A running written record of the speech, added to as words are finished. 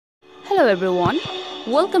Hello everyone,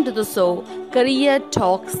 welcome to the show Career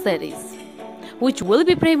Talk series, which will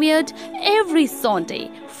be premiered every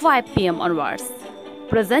Sunday 5 p.m. onwards.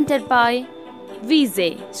 Presented by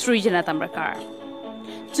VJ Srijana Tambrakar.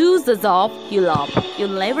 Choose the job you love.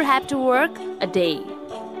 You'll never have to work a day.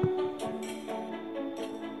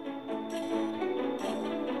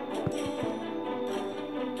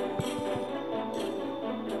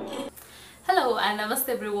 Hello and namaste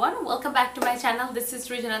everyone. Welcome back to my channel. This is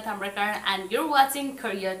Srijana Tambrakar and you're watching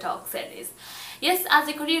Career Talk series. Yes,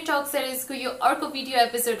 आज Career Talk series को यो अर्को video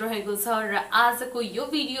episode रहेको छ र आजको यो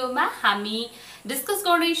भिडियोमा हामी डिस्कस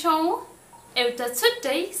गर्ने छौं एउटा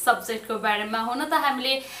छुट्टै सब्जेक्टको बारेमा। हुन त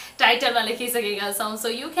हामीले टाइटलमा लेखिसकेका छौं, so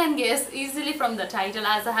you can guess easily from the title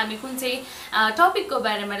आज हामी कुन चाहिँ टपिकको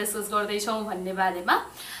बारेमा डिस्कस गर्दै छौं भन्ने बारेमा।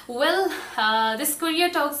 Well, this Career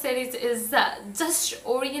Talk series is just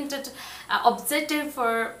oriented objective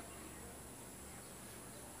for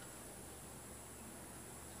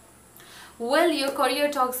यो Career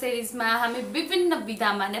Talk series मा हामी विभिन्न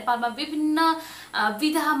विधामा नेपालमा विभिन्न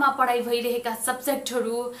विधामा पढाइ भइरहेका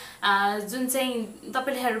सब्जेक्टहरु जुन चाहिँ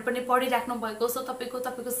तपाईहरु पनि पढिराख्नु भएको छ,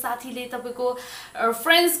 तपाईको साथीले तपाईको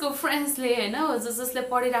फ्रेन्ड्सले हैन जसले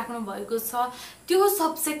पढिराख्नु भएको छ त्यो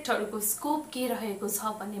सब्जेक्टहरुको स्कोप के रहेको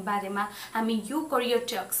छ भन्ने बारेमा हामी यो Career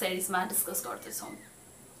Talk series मा डिस्कस गर्दै छौं।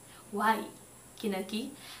 Why? किनकि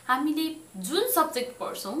हामीले जुन सब्जेक्ट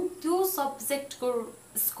पढ्छौं त्यो सब्जेक्टको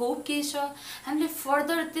स्कोप के छ, हामीले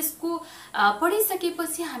फर्दर त्यसको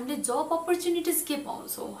पढिसकेपछि हामीले जब अपर्चुनिटीज के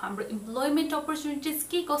पाउँछौं, हाम्रो एम्प्लॉयमेन्ट अपर्चुनिटीज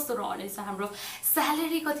के कस्तो रहनेछ, हाम्रो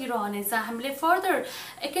स्यालेरी कति रहनेछ, हामीले फर्दर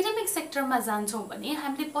एकाडेमिक सेक्टरमा जान्छौं भने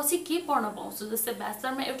हामीले पछि के पढ्न पाउँछौं। जस्तै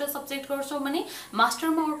ब्याचलरमा एउटा सब्जेक्ट गर्छौं भने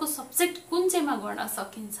मास्टरमा अर्को सब्जेक्ट कुन चाहिँमा गर्न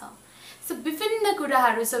सकिन्छ। सो विभिन्न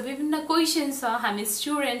कुराहरु छ, विभिन्न क्वेशन्स छ हामी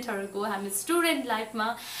स्टुडेन्टहरुको, हामी स्टुडेन्ट लाइफमा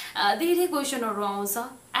धेरै क्वेशनहरु आउँछ।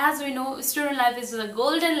 As we know, student life is a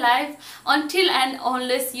golden life until and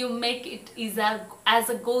unless you make it as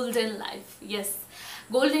a golden life. Yes,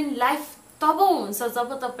 golden life तब हुन्छ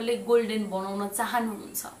जब तपाईले गोल्डन बनाउन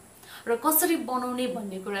चाहनुहुन्छ र कसरी बनाउने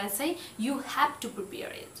भन्ने कुरा चाहिँ you have to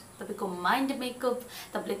prepare it. तपाईको माइन्ड मेकअप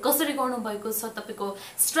तपाईले कसरी गर्नु भएको छ, तपाईको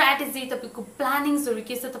स्ट्र्याटेजी, तपाईको प्लानिङ्सहरु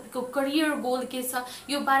के छ, तपाईको करियर गोल के छ,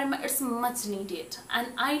 यो बारेमा it's much needed.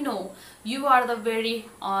 And I know you are the very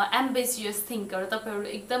ambitious thinker, तपाईहरु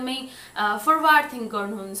एकदमै फरवार्ड थिंक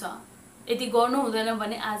गर्नुहुन्छ। यदि गर्नु हुँदैन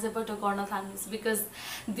भने आजबाट गर्न थाल्नुस्, because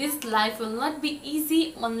this life will not be easy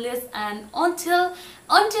unless and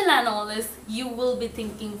until and unless you will be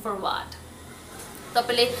thinking forward.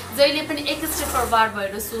 तपाईले जहिले पनि एक स्टेप फरवार्ड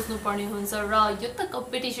भएर सोच्नु पर्ने हुन्छ र यो त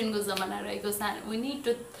कम्पिटिसनको जमाना रहेको छ। We need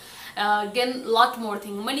to gain lot more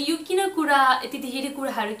thing. मैले यो किन कुरा यति धेरै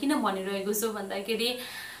कुराहरु किन भनिरहेको छु भन्दाखेरि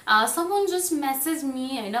someone just message me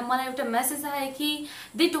हैन, मलाई एउटा मेसेज आयो कि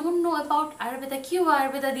they don't know about Ayurveda, के हो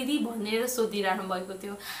आयुर्वेदा दिदी भनेर सोधिरहनु भएको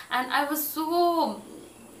थियो। एन्ड आई वाज सो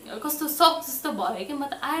कस्तो सब जस्तो भयो कि म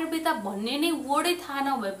त आयुर्वेदा भन्ने नै वर्डै थाहा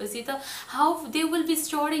नभएपछि त how they will be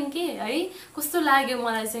studying के है कस्तो लाग्यो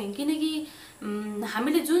मलाई चाहिँ। किनकि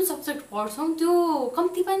हामीले जुन सब्जेक्ट पढ्छौं त्यो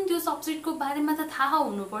कम्ती पनि त्यो सब्जेक्टको बारेमा त थाहा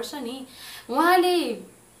हुनुपर्छ नि। उहाँले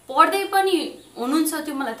पढ्दै पनि हुनुहुन्छ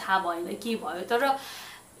त्यो मलाई थाहा भएन के भयो, तर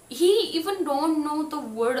he even don't know the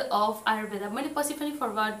word of Ayurveda. मैले पछि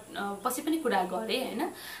पनि कुरा गरे हैन।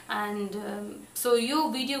 एन्ड सो यो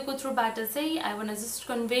भिडियोको थ्रुबाट चाहिँ I want to just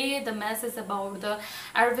convey the message about the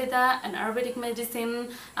Ayurveda and Ayurvedic medicine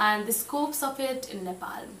and the scopes of it in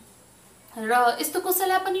Nepal. र यस्तो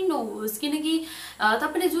कसैलाई पनि नहोस्, किनकि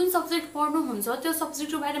तपाईले जुन सब्जेक्ट पढ्नुहुन्छ त्यो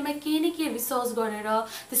सब्जेक्टको बारेमा केही न केही रिसर्च गरेर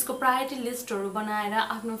त्यसको प्रायोरिटी लिस्टहरु बनाएर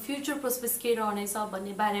आफ्नो फ्युचर प्रोस्पेक्ट्स के रहनेछ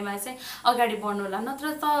भन्ने बारेमा चाहिँ अगाडि बढ्नु होला। नत्र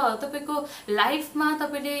त तपाईको लाइफमा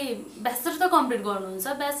तपाईले ब्याचलर त कम्प्लिट गर्नुहुन्छ,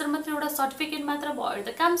 ब्याचलर मात्र एउटा सर्टिफिकेट मात्र भएर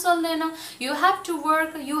त काम चल्दैन। You have to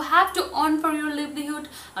work, you have to earn for your लिभलिहुड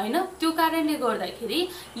हैन। त्यो कारणले गर्दाखेरि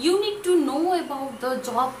you need to know about the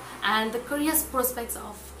job and the career prospects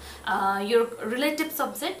of your relative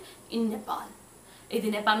subject in Nepal.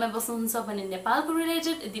 यदि नेपालमा बस्नुहुन्छ भने नेपालको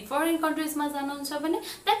रिलेटेड, यदि फरेन कन्ट्रीजमा जानुहुन्छ भने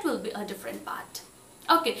that will be a different part.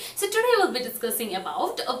 Okay, so today we'll be discussing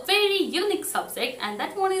about a very unique subject, and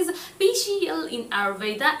that one is PCL in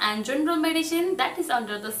Ayurveda and general medicine, that is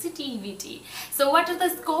under the CTEVT. So what are the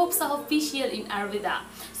scopes of PCL in Ayurveda?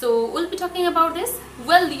 So we'll be talking about this.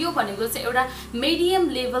 Well, यो भनेको चाहिँ एउटा medium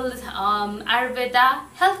level Ayurveda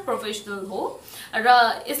health professional हो र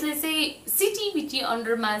यसले चाहिँ CTEVT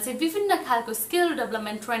अन्डरमा चाहिँ विभिन्न खालको स्किल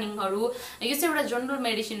डेभलपमेन्ट ट्रेनिङहरु, यो चाहिँ एउटा जनरल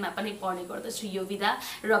मेडिसिनमा पनि पढ्ने गर्दछ यो विधा।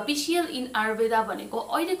 र PCL in Ayurveda भनेको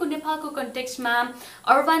भनेको अहिलेको नेपालको कन्टेक्स्टमा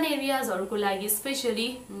अर्बन एरियाजहरुको लागि स्पेशली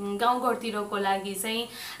गाउँघरतिरको लागि चाहिँ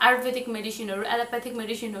आयुर्वेदिक मेडिसिनहरु एलोप्याथिक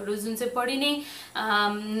मेडिसिनहरु जुन चाहिँ बढी नै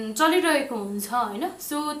चलिरहेको हुन्छ हैन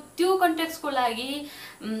सो त्यो कन्टेक्स्टको लागि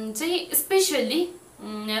चाहिँ स्पेशली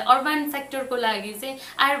अर्बन सेक्टरको लागि चाहिँ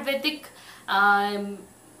आयुर्वेदिक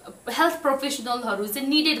हेल्थ प्रोफेसनलहरु चाहिँ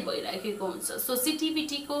निडेड भइराखेको हुन्छ सो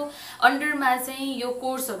CTEVT को अन्डरमा चाहिँ यो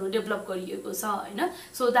कोर्सहरु डेभलप गरिएको छ हैन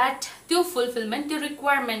सो दैट त्यो फुलफिलमेन्ट त्यो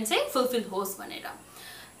रिक्वायरमेन्ट चाहिँ फुलफिल होस् भनेर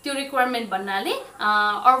त्यो रिक्वायरमेन्ट भन्नाले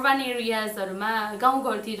अर्बन एरियाजहरुमा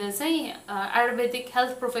गाउँघरतिर चाहिँ आयुर्वेदिक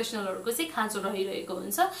हेल्थ प्रोफेसनलहरुको चाहिँ खाँचो रहिरहेको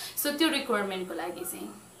हुन्छ सो त्यो रिक्वायरमेन्टको लागि चाहिँ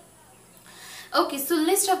Okay, so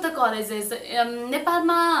list of the colleges.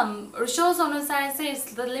 Nepalma research अनुसार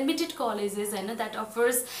चाहिँ the limited colleges and that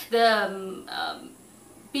offers the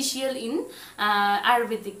PCL in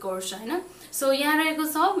Ayurvedic course हैन सो यहाँ रहेको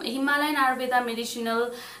छ Himalayan Ayurveda medicinal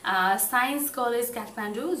science college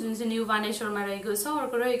Kathmandu जुन चाहिँ न्यू बानेश्वरमा रहेको छ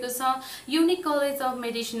अर्को रहेको छ unique college of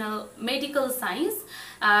medical science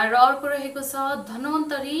र अर्को रहेको छ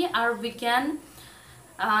धन्वन्तरी आयुर्विज्ञान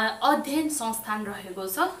अध्ययन संस्थान रहेको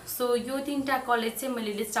छ सो यो तीनटा कलेज चाहिँ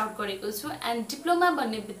मैले लिस्ट आउट गरेको छु एन्ड डिप्लोमा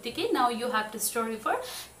भन्ने बित्तिकै now you have to study for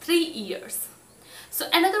 3 years so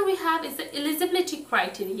another we have is the eligibility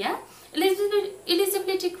criteria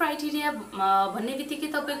eligibility criteria भन्ने बित्तिकै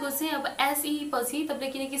तपाईको चाहिँ अब SE पछि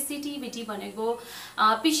तपाईले किनकि CTEVT भनेको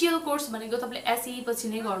PCL कोर्स भनेको तपाईले SE पछि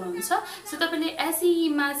नै गर्नुहुन्छ सो तपाईले SE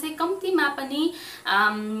मा चाहिँ कम्तिमा पनि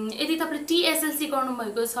यदि तपाईले TSLC गर्नु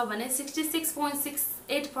भएको छ भने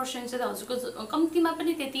 66.68% चाहिँ हजुरको कम्तिमा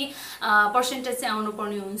पनि त्यति पर्सेन्टेज चाहिँ आउनु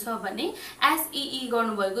पर्ने हुन्छ भने SEE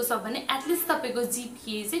गर्नु भएको छ भने एटलिस्ट तपाईको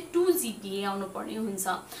GPA चाहिँ 2 GPA आउनु पर्ने हुन्छ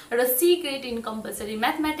र C grade in compulsory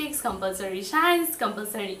mathematics compulsory science,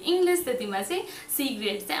 compulsory English, त्यतिमा चाहिँ C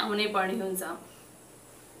grade चाहिँ आउनै पर्ने हुन्छ.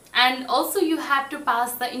 And also you have to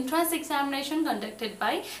pass the entrance examination conducted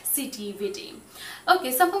by CTEVT.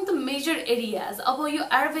 Okay, some of the major areas. अब यो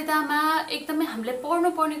आयुर्वेदामा एकदमै हामीले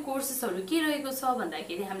पढ्नु पर्ने कोर्सेसहरु के रहेको छ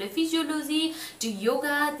भन्दाखेरि हामीले फिजियोलोजी टु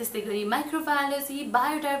योगा त्यस्तै गरी माइक्रोबायोलोजी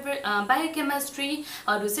बायोकेमिस्ट्री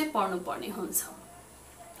हरु चाहिँ पढ्नु पर्ने हुन्छ.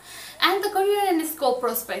 And the career and scope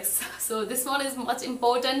prospects. So this one is much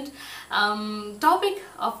important topic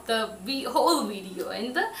of the whole video.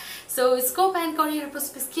 And so scope and career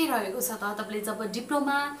prospects के रहेको छ त तपाईले जब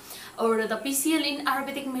diploma or the PCL in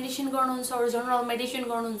Ayurvedic medicine गर्नुहुन्छ or general medicine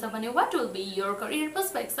गर्नुहुन्छ भने what will be your career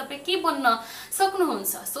prospects तपाईले के बन्न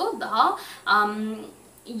सक्नुहुन्छ. So the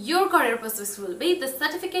your career prospects will be the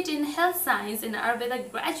certificate in health science in Ayurveda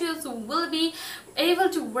graduates will be able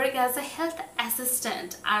to work as a health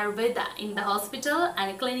assistant Ayurveda in the hospital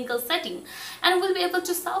and a clinical setting and will be able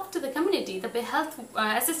to serve to the community. The health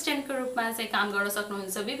assistant को रूपमा चाहिँ काम गर्न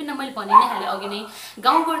सक्नुहुन्छ. विभिन्न मैले भनि नै हाले अघि नै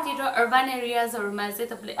गाउँघरतिर अर्बन एरियाजहरुमा चाहिँ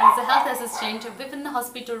तपाईले as a health assistant विभिन्न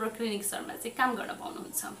हस्पिटल र क्लिनिक्सहरुमा चाहिँ काम गर्न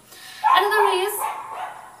पाउनुहुन्छ. Another is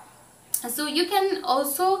so you can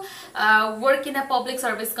also work in a public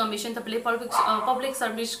service commission. The public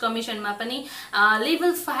service commission ma pani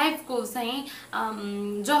level 5 ko चाहिँ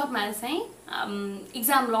job ma चाहिँ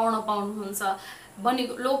exam लड्न पाउनुहुन्छ बनि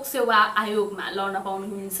लोक सेवा आयोगमा लड्न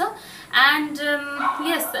पाउनुहुन्छ. And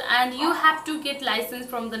yes, and you have to get license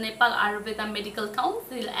from the Nepal Ayurveda Medical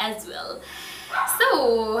Council as well.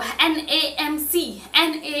 So NAMC,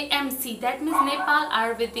 that means Nepal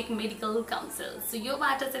Ayurvedic Medical Council. So you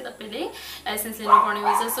bata चाहिँ तपाईले license लिनु पर्ने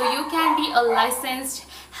हुन्छ. So you can be a licensed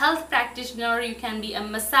health practitioner, you can be a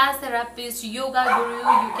massage therapist, yoga guru,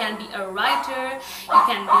 you can be a writer, you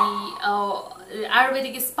can be a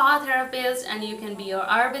Ayurvedic spa therapist, and you can be a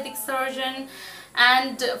Ayurvedic surgeon.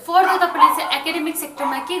 And further तपाईले चाहिँ academic sector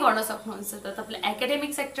मा के गर्न सक्नुहुन्छ त तपाईले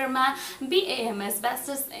academic sector मा BAMS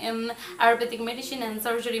bachelors in Ayurvedic medicine and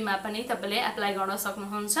surgery मा पनि तपाईले apply गर्न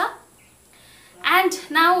सक्नुहुन्छ. And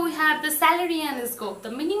now we have the salary and scope. The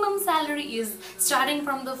minimum salary is starting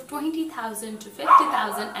from the 20,000 to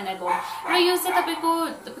 50,000 and above. र यो चाहिँ तपाईको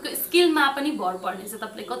skill मा पनि भर पर्ने छ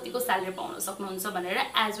तपाईले कतिको salary पाउन सक्नुहुन्छ भनेर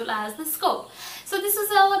as well as the scope. So this is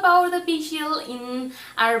all about the PCL in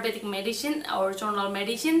Ayurvedic medicine or general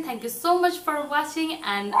medicine. Thank you so much for watching,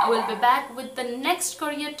 and I will be back with the next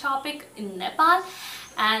career topic in Nepal.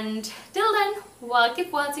 And till then,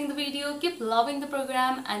 keep watching the video, keep loving the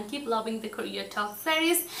program, and keep loving the Career Talk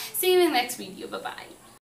series. See you in the next video. Bye bye.